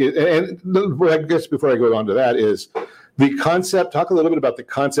like, and I guess before I go on to that, is the concept. Talk a little bit about the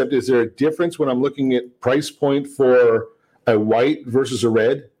concept. Is there a difference when I'm looking at price point for a white versus a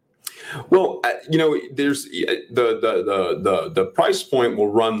red? Well, there's the price point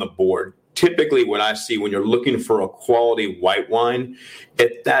will run the board. Typically, what I see when you're looking for a quality white wine,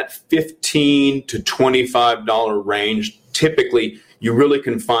 at that $15 to $25 range, typically you really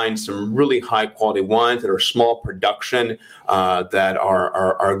can find some really high quality wines that are small production, that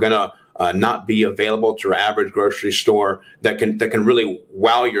are going to not be available to your average grocery store, that can really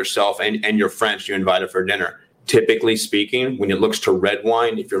wow yourself and your friends you invited for dinner. Typically speaking, when it looks to red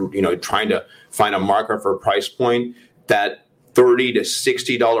wine, if you're trying to find a marker for a price point, that $30 to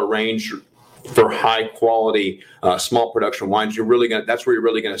 $60 range for high quality small production wines, that's where you're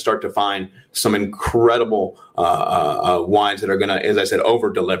really going to start to find some incredible wines that are going to, as I said,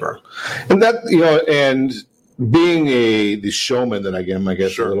 over deliver. And that and being the showman that I am, I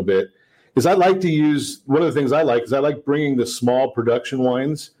guess, sure, a little bit, is I like to use, one of the things I like is I like bringing the small production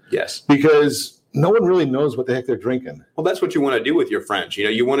wines. Yes, because no one really knows what the heck they're drinking. Well, that's what you want to do with your friends.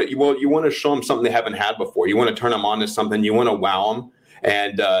 You want to show them something they haven't had before. You want to turn them on to something. You want to wow them,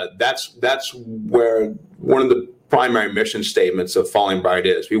 and that's where one of the primary mission statements of Falling Bright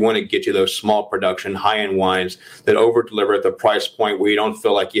is. We want to get you those small production, high-end wines that over deliver at the price point where you don't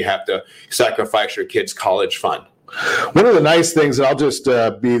feel like you have to sacrifice your kids' college fund. One of the nice things, and I'll just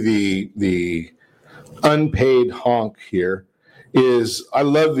be the unpaid honk here, is I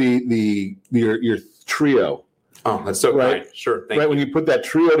love your trio. Oh, that's so right. Kind. Sure, thank right. you. When you put that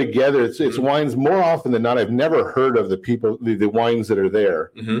trio together, it's wines more often than not. I've never heard of the wines that are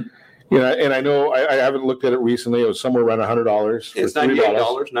there, And I know I haven't looked at it recently. It was somewhere around $100. It's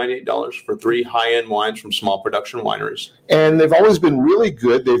 $98 for 3 high-end wines from small production wineries. And they've always been really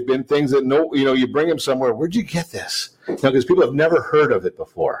good. They've been things that you bring them somewhere. Where'd you get this? Because people have never heard of it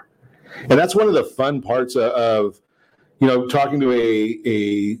before. And that's one of the fun parts of talking to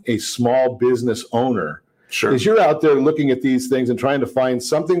a small business owner. Sure. Is you're out there looking at these things and trying to find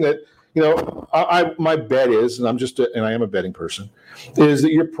something that, my bet is, and I am a betting person, is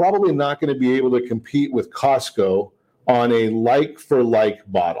that you're probably not going to be able to compete with Costco on a like-for-like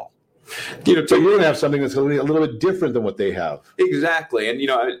bottle. So you're going to have something that's a little bit different than what they have. Exactly. And,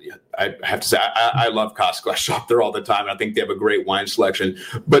 I have to say, I love Costco. I shop there all the time. I think they have a great wine selection.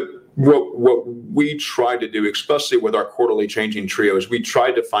 But what we try to do, especially with our quarterly changing trios, we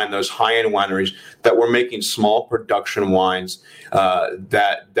tried to find those high-end wineries that were making small production wines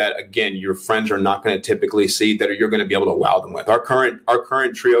that again, your friends are not going to typically see, that you're going to be able to wow them with. Our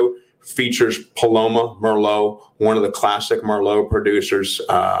current trio features Paloma Merlot, one of the classic Merlot producers.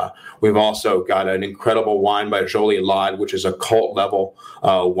 We've also got an incredible wine by Jolie Lod, which is a cult-level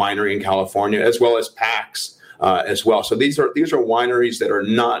winery in California, as well as Pax as well. So these are wineries that are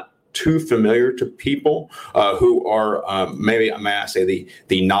not too familiar to people who are maybe, may I say,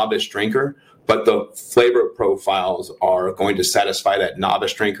 the novice drinker, but the flavor profiles are going to satisfy that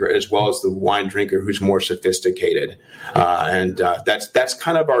novice drinker as well as the wine drinker who's more sophisticated. And that's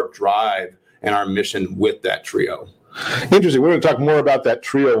kind of our drive and our mission with that trio. Interesting. We're going to talk more about that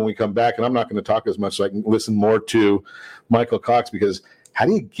trio when we come back, and I'm not going to talk as much so I can listen more to Michael Cox, because how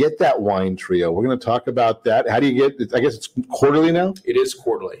do you get that wine trio? We're going to talk about that. How do you get it? I guess it's quarterly now? It is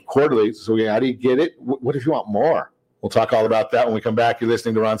quarterly. Quarterly. So how do you get it? What if you want more? We'll talk all about that when we come back. You're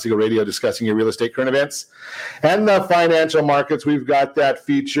listening to Ron Siegel Radio, discussing your real estate current events and the financial markets. We've got that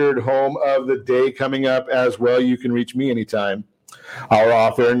featured home of the day coming up as well. You can reach me anytime. Our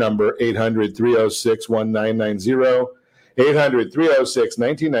off-air number, 800-306-1990,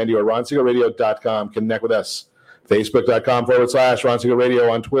 800-306-1990, or ronsiegelradio.com. Connect with us. Facebook.com/Ron Siegel Radio,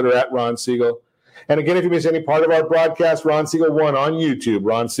 on Twitter @Ron Siegel. And again, if you miss any part of our broadcast, Ron Siegel 1 on YouTube.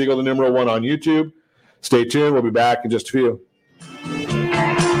 Ron Siegel, the numeral 1 on YouTube. Stay tuned. We'll be back in just a few.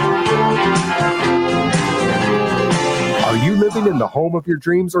 Are you living in the home of your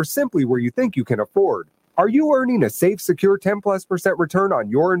dreams, or simply where you think you can afford? Are you earning a safe, secure 10+% return on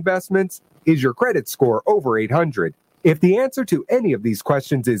your investments? Is your credit score over 800? If the answer to any of these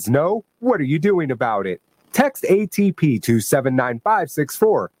questions is no, what are you doing about it? Text ATP to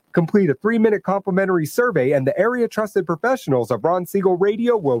 79564. Complete a 3-minute complimentary survey, and the area trusted professionals of Ron Siegel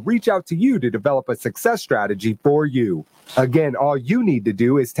Radio will reach out to you to develop a success strategy for you. Again, all you need to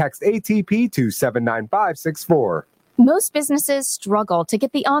do is text ATP to 79564. Most businesses struggle to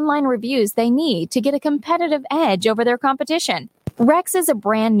get the online reviews they need to get a competitive edge over their competition. Rex is a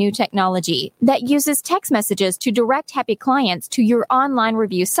brand new technology that uses text messages to direct happy clients to your online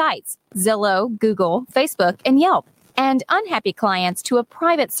review sites, Zillow, Google, Facebook, and Yelp, and unhappy clients to a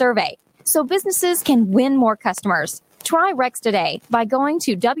private survey, so businesses can win more customers. Try Rex today by going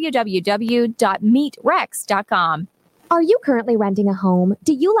to www.meetrex.com. Are you currently renting a home?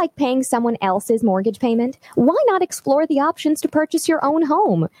 Do you like paying someone else's mortgage payment? Why not explore the options to purchase your own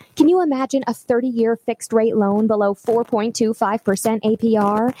home? Can you imagine a 30-year fixed-rate loan below 4.25%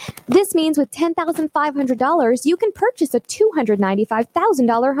 APR? This means with $10,500, you can purchase a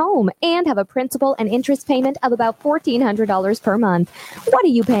 $295,000 home and have a principal and interest payment of about $1,400 per month. What are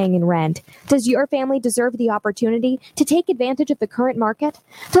you paying in rent? Does your family deserve the opportunity to take advantage of the current market?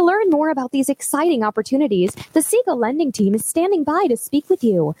 To learn more about these exciting opportunities, the Siegel Lending Team is standing by to speak with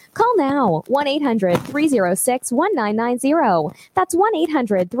you. Call now, 1-800-306-1990. That's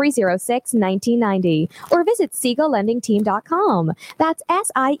 1-800-306-1990. Or visit SiegelLendingTeam.com. That's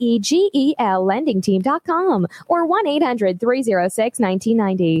SIEGEL LendingTeam.com. Or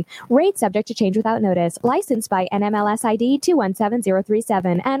 1-800-306-1990. Rate subject to change without notice. Licensed by NMLS ID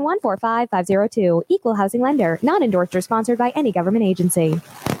 217037 and 145502. Equal housing lender. Not endorsed or sponsored by any government agency.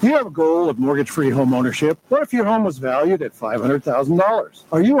 You have a goal of mortgage-free home ownership. What if your home was valued at $500,000?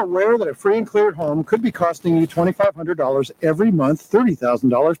 Are you aware that a free and cleared home could be costing you $2,500 every month,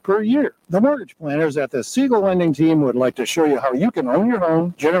 $30,000 per year? The mortgage planners at the Siegel Lending Team would like to show you how you can own your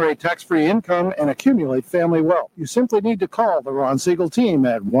home, generate tax-free income, and accumulate family wealth. You simply need to call the Ron Siegel Team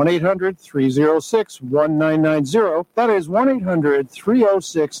at 1-800-306-1990. That is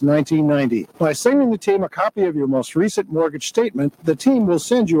 1-800-306-1990. By sending the team a copy of your most recent mortgage statement, the team will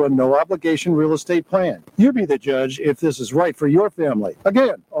send you a no-obligation real estate plan. You be the judge if this is right for your family.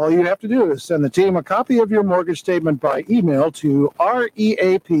 Again, all you have to do is send the team a copy of your mortgage statement by email to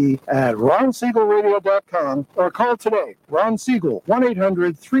reap@ronsiegel.com. RonSiegelRadio.com or call today. Ron Siegel,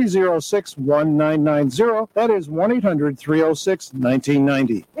 1-800-306-1990. That is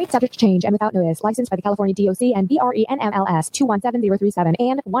 1-800-306-1990. Rate subject to change and without notice. Licensed by the California DOC and BRE NMLS 217037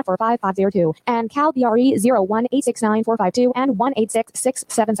 and 145502 and Cal BRE 01869452 and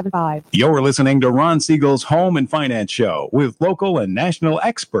 1866775. You're listening to Ron Siegel's Home and Finance Show with local and national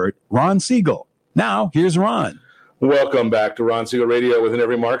expert Ron Siegel. Now, here's Ron. Welcome back to Ron Siegel Radio. Within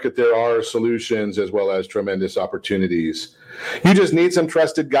every market, there are solutions as well as tremendous opportunities. You just need some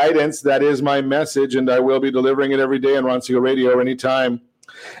trusted guidance. That is my message, and I will be delivering it every day on Ron Siegel Radio anytime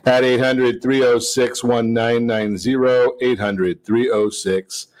at 800-306-1990,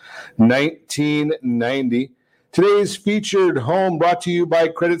 800-306-1990. Today's featured home brought to you by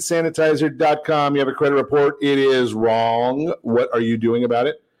CreditSanitizer.com. You have a credit report. It is wrong. What are you doing about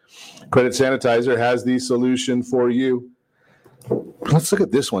it? Credit Sanitizer has the solution for you. Let's look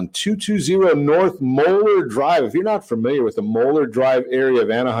at this one, 220 North Moeller Drive. If you're not familiar with the Moeller Drive area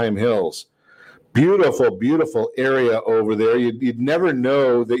of Anaheim Hills, beautiful, beautiful area over there. You'd never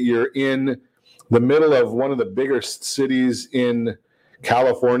know that you're in the middle of one of the biggest cities in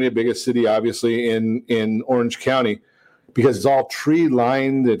California, biggest city, obviously, in Orange County, because it's all tree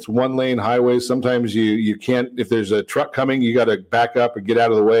lined. It's one lane highway. Sometimes you can't, if there's a truck coming, you got to back up and get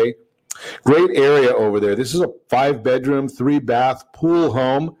out of the way. Great area over there. This is a 5-bedroom, 3-bath pool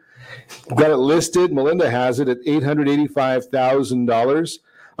home. We've got it listed. Melinda has it at $885,000.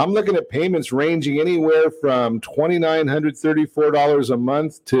 I'm looking at payments ranging anywhere from $2,934 a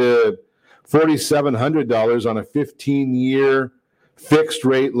month to $4,700 on a 15-year fixed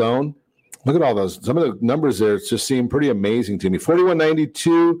rate loan. Look at all those. Some of the numbers there just seem pretty amazing to me.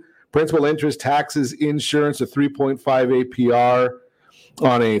 $4,192 principal, interest, taxes, insurance, a 3.5 APR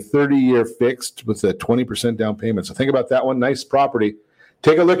on a 30-year fixed with a 20% down payment. So think about that one. Nice property.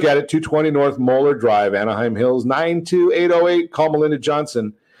 Take a look at it. 220 North Moeller Drive, Anaheim Hills, 92808. Call Melinda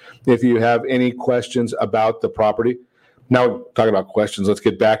Johnson if you have any questions about the property. Now, talking about questions, let's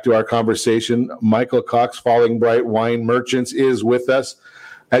get back to our conversation. Michael Cox, Falling Bright Wine Merchants, is with us.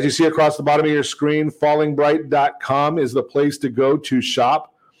 As you see across the bottom of your screen, fallingbright.com is the place to go to shop.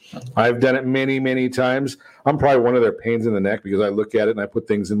 I've done it many, many times. I'm probably one of their pains in the neck because I look at it and I put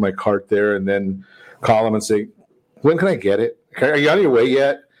things in my cart there and then call them and say, when can I get it? Are you on your way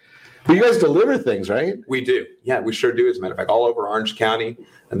yet? But you guys deliver things, right? We do. Yeah, we sure do. As a matter of fact, all over Orange County.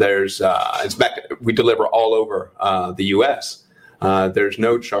 There's we deliver all over the U.S. There's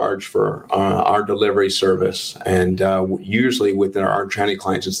no charge for our delivery service, and usually within our Orange County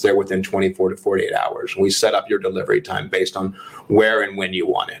clients, it's there within 24 to 48 hours. We set up your delivery time based on where and when you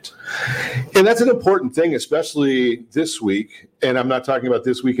want it. And that's an important thing, especially this week. And I'm not talking about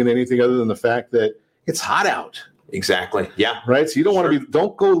this week and anything other than the fact that it's hot out. Exactly. Yeah. Right. So you don't want to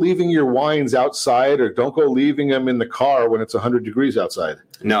don't go leaving your wines outside, or don't go leaving them in the car when it's 100 degrees outside.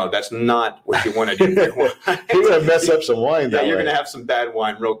 No, that's not what you want to do. You're going to mess up some wine. Yeah, you're going to have some bad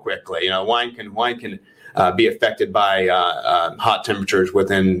wine real quickly. You know, wine can be affected by hot temperatures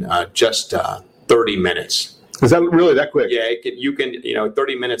within just 30 minutes. Is that really that quick? Yeah, you can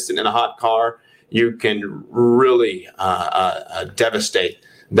 30 minutes in a hot car, you can really devastate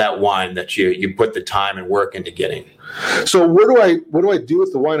that wine that you put the time and work into getting. So what do I do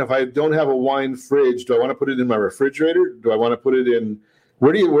with the wine if I don't have a wine fridge? Do I want to put it in my refrigerator? Do I want to put it in?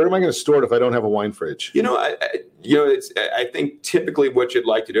 Where am I going to store it if I don't have a wine fridge? I think typically what you'd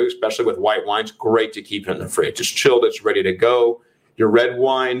like to do, especially with white wines, great to keep it in the fridge. It's chilled, it's ready to go. Your red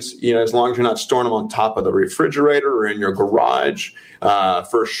wines, as long as you're not storing them on top of the refrigerator or in your garage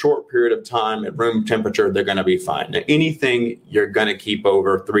for a short period of time at room temperature, they're going to be fine. Now, anything you're going to keep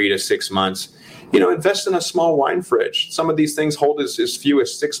over 3 to 6 months, invest in a small wine fridge. Some of these things hold as few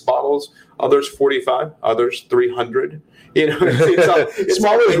as 6 bottles, others 45, others 300. It's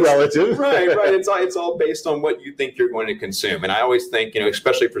small is relative, right? It's all based on what you think you're going to consume. And I always think,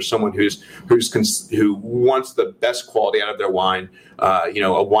 especially for someone who wants the best quality out of their wine,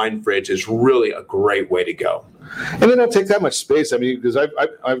 a wine fridge is really a great way to go. And they don't take that much space. I mean, because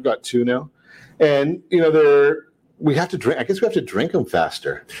I've got 2 now, and we have to drink. I guess we have to drink them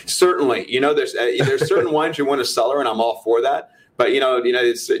faster. Certainly, there's certain wines you want to cellar, and I'm all for that. But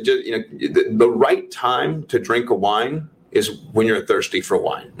it's just the right time to drink a wine is when you're thirsty for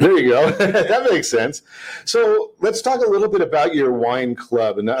wine. There you go. That makes sense. So let's talk a little bit about your wine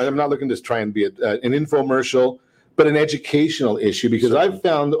club. And I'm not looking to try and be an infomercial, but an educational issue, because I've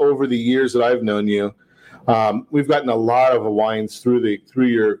found over the years that I've known you, we've gotten a lot of wines through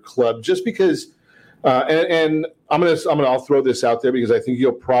your club, just because And I'll throw this out there because I think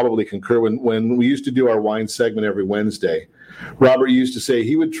you'll probably concur. When we used to do our wine segment every Wednesday, Robert used to say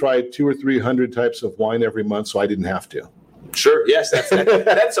he would try 200 or 300 types of wine every month, so I didn't have to. Sure. Yes,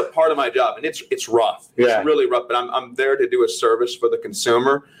 that's a part of my job, and it's rough. Yeah. It's really rough. But I'm there to do a service for the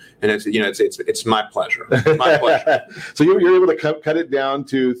consumer, and it's my pleasure. My pleasure. So you're able to cut it down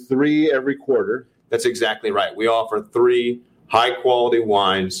to 3 every quarter. That's exactly right. We offer 3 high-quality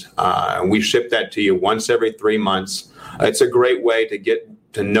wines, and we ship that to you once every 3 months. It's a great way to get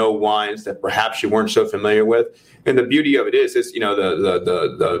to know wines that perhaps you weren't so familiar with. And the beauty of it is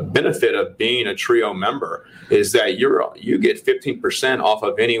the benefit of being a Trio member is that you get 15% off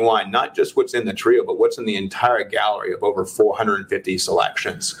of any wine, not just what's in the Trio, but what's in the entire gallery of over 450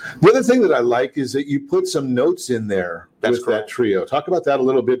 selections. The other thing that I like is that you put some notes in there. That's correct. That Trio. Talk about that a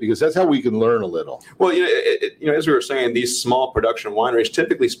little bit, because that's how we can learn a little. Well, as we were saying, these small production wineries,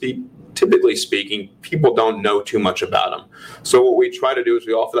 typically speaking, people don't know too much about them. So what we try to do is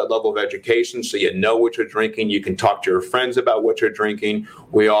we offer that level of education, so you know what you're drinking. You can talk to your friends about what you're drinking.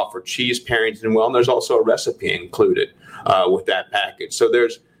 We offer cheese pairings, and there's also a recipe included with that package. So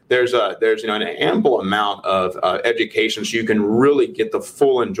there's an ample amount of education, so you can really get the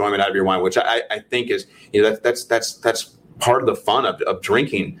full enjoyment out of your wine, which I think is that's part of the fun of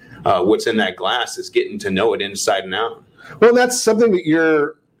drinking what's in that glass, is getting to know it inside and out. Well, that's something that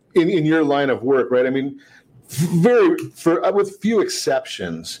you're in your line of work, right? I mean, with few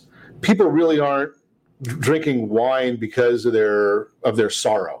exceptions, people really aren't drinking wine because of their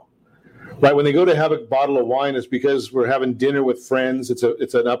sorrow. Right, when they go to have a bottle of wine, it's because we're having dinner with friends.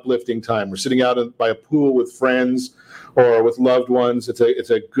 It's an uplifting time. We're sitting out by a pool with friends or with loved ones. It's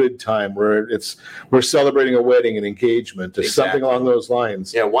a good time. We're celebrating a wedding, an engagement, or something along those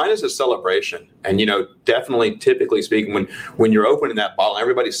lines. Yeah, wine is a celebration, and definitely, typically speaking, when you're opening that bottle,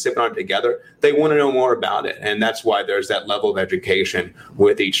 everybody's sipping on it together. They want to know more about it, and that's why there's that level of education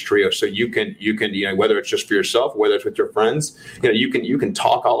with each Trio. So you can whether it's just for yourself, whether it's with your friends, you can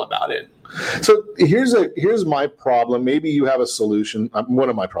talk all about it. So here's my problem. Maybe you have a solution. One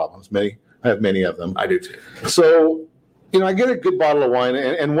of my problems. I have many of them. I do too. So, I get a good bottle of wine,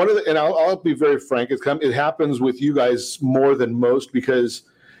 and I'll be very frank. It happens with you guys more than most because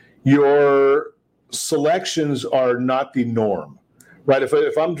your selections are not the norm, right?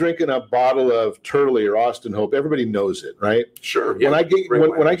 If I'm drinking a bottle of Turley or Austin Hope, everybody knows it, right? Sure. Yeah.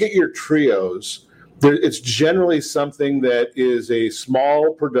 When I get your Trios, it's generally something that is a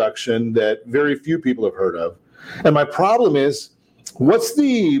small production that very few people have heard of. And my problem is, what's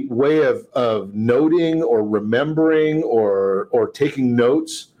the way of noting or remembering or taking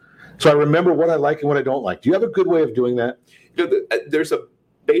notes so I remember what I like and what I don't like? Do you have a good way of doing that? There's a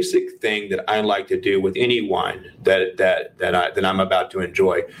basic thing that I like to do with any wine that I'm about to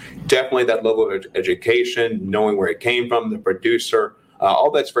enjoy. Definitely that level of education, knowing where it came from, the producer.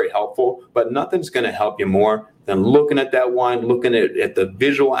 All that's very helpful, but nothing's going to help you more than looking at that wine, looking at the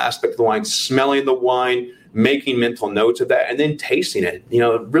visual aspect of the wine, smelling the wine, making mental notes of that, and then tasting it.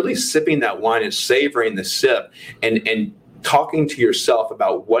 Really sipping that wine and savoring the sip and talking to yourself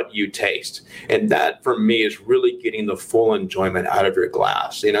about what you taste. And that, for me, is really getting the full enjoyment out of your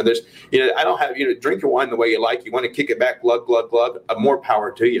glass. I don't have, drink your wine the way you like. You want to kick it back, glug, glug, glug, more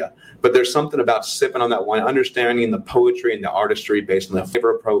power to you. But there's something about sipping on that wine, understanding the poetry and the artistry based on the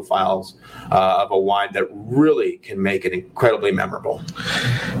flavor profiles of a wine that really can make it incredibly memorable.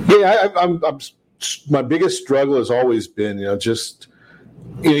 Yeah, my biggest struggle has always been, you go to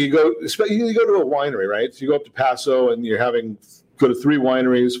a winery, right? So you go up to Paso and go to 3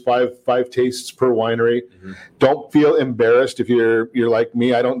 wineries, five tastes per winery. Mm-hmm. Don't feel embarrassed if you're like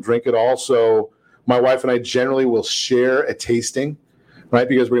me. I don't drink at all. So my wife and I generally will share a tasting, right?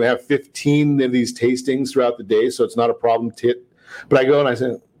 Because we're going to have 15 of these tastings throughout the day. So it's not a problem. But I go and I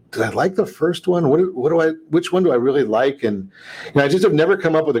say, did I like the first one? Which one do I really like? And I just have never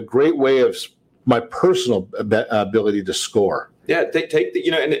come up with a great way of my personal ability to score. Yeah, take the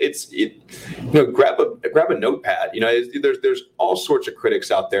and grab a notepad. There's all sorts of critics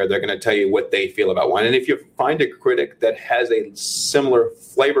out there that are going to tell you what they feel about wine, and if you find a critic that has a similar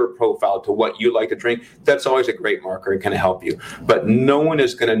flavor profile to what you like to drink, that's always a great marker and can help you. But no one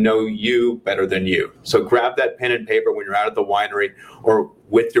is going to know you better than you. So grab that pen and paper when you're out at the winery or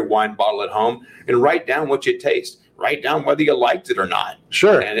with your wine bottle at home and write down what you taste. Write down whether you liked it or not.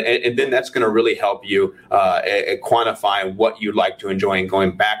 Sure. And then that's going to really help you quantify what you like to enjoy and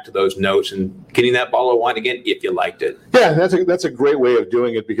going back to those notes and getting that bottle of wine again if you liked it. Yeah, that's a great way of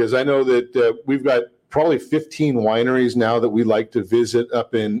doing it, because I know that we've got probably 15 wineries now that we like to visit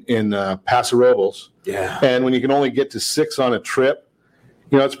up in Paso Robles. Yeah. And when you can only get to 6 on a trip,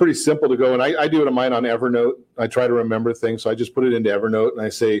 it's pretty simple to go, and I do it on mine on Evernote. I try to remember things, so I just put it into Evernote, and I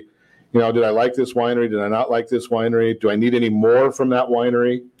say, did I like this winery? Did I not like this winery? Do I need any more from that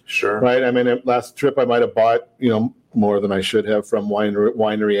winery? Sure. Right? I mean, last trip I might have bought, more than I should have from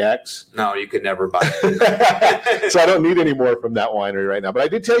winery X. No, you could never buy it. So I don't need any more from that winery right now. But I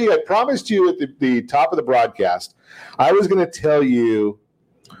did tell you, I promised you at the top of the broadcast, I was going to tell you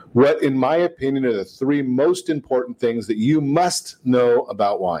what, in my opinion, are the 3 most important things that you must know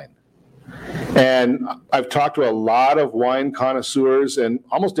about wine. And I've talked to a lot of wine connoisseurs, and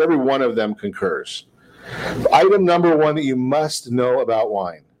almost every one of them concurs. Item number 1 that you must know about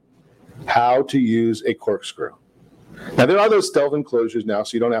wine: how to use a corkscrew. Now, there are those stealth enclosures now,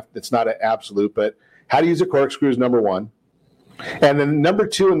 so you don't have, it's not an absolute, but how to use a corkscrew is number 1. And then number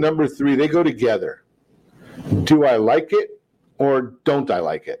 2 and number 3, they go together. Do I like it or don't I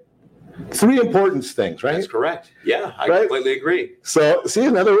like it? 3 important things, right? That's correct. Yeah, I right? completely agree. So, see,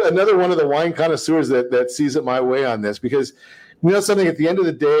 another one of the wine connoisseurs that sees it my way on this, because something, at the end of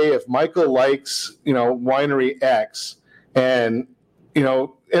the day, if Michael likes, winery X, and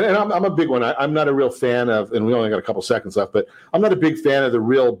and I'm a big one. I'm not a real fan of, and we only got a couple seconds left, but I'm not a big fan of the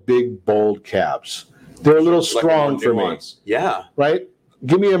real big, bold cabs. They're a little strong for me. Yeah. Right?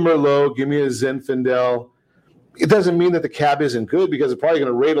 Give me a Merlot, give me a Zinfandel. It doesn't mean that the cab isn't good, because it's probably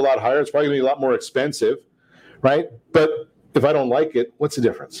going to rate a lot higher. It's probably going to be a lot more expensive, right? But if I don't like it, what's the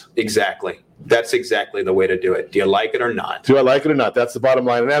difference? Exactly. That's exactly the way to do it. Do you like it or not? Do I like it or not? That's the bottom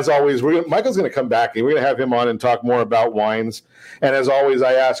line. And as always, Michael's going to come back, and we're going to have him on and talk more about wines. And as always,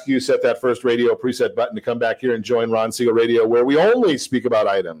 I ask you, set that first radio preset button to come back here and join Ron Siegel Radio, where we only speak about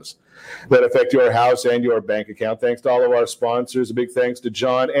items that affect your house and your bank account. Thanks to all of our sponsors. A big thanks to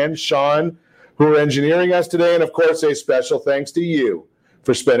John and Sean, who are engineering us today. And, of course, a special thanks to you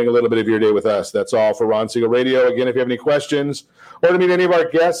for spending a little bit of your day with us. That's all for Ron Siegel Radio. Again, if you have any questions or to meet any of our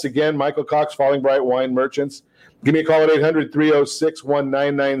guests, again, Michael Cox, Falling Bright Wine Merchants. Give me a call at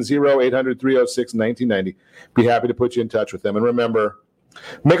 800-306-1990, 800-306-1990. Be happy to put you in touch with them. And remember,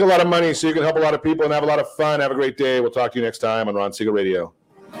 make a lot of money so you can help a lot of people and have a lot of fun. Have a great day. We'll talk to you next time on Ron Siegel Radio.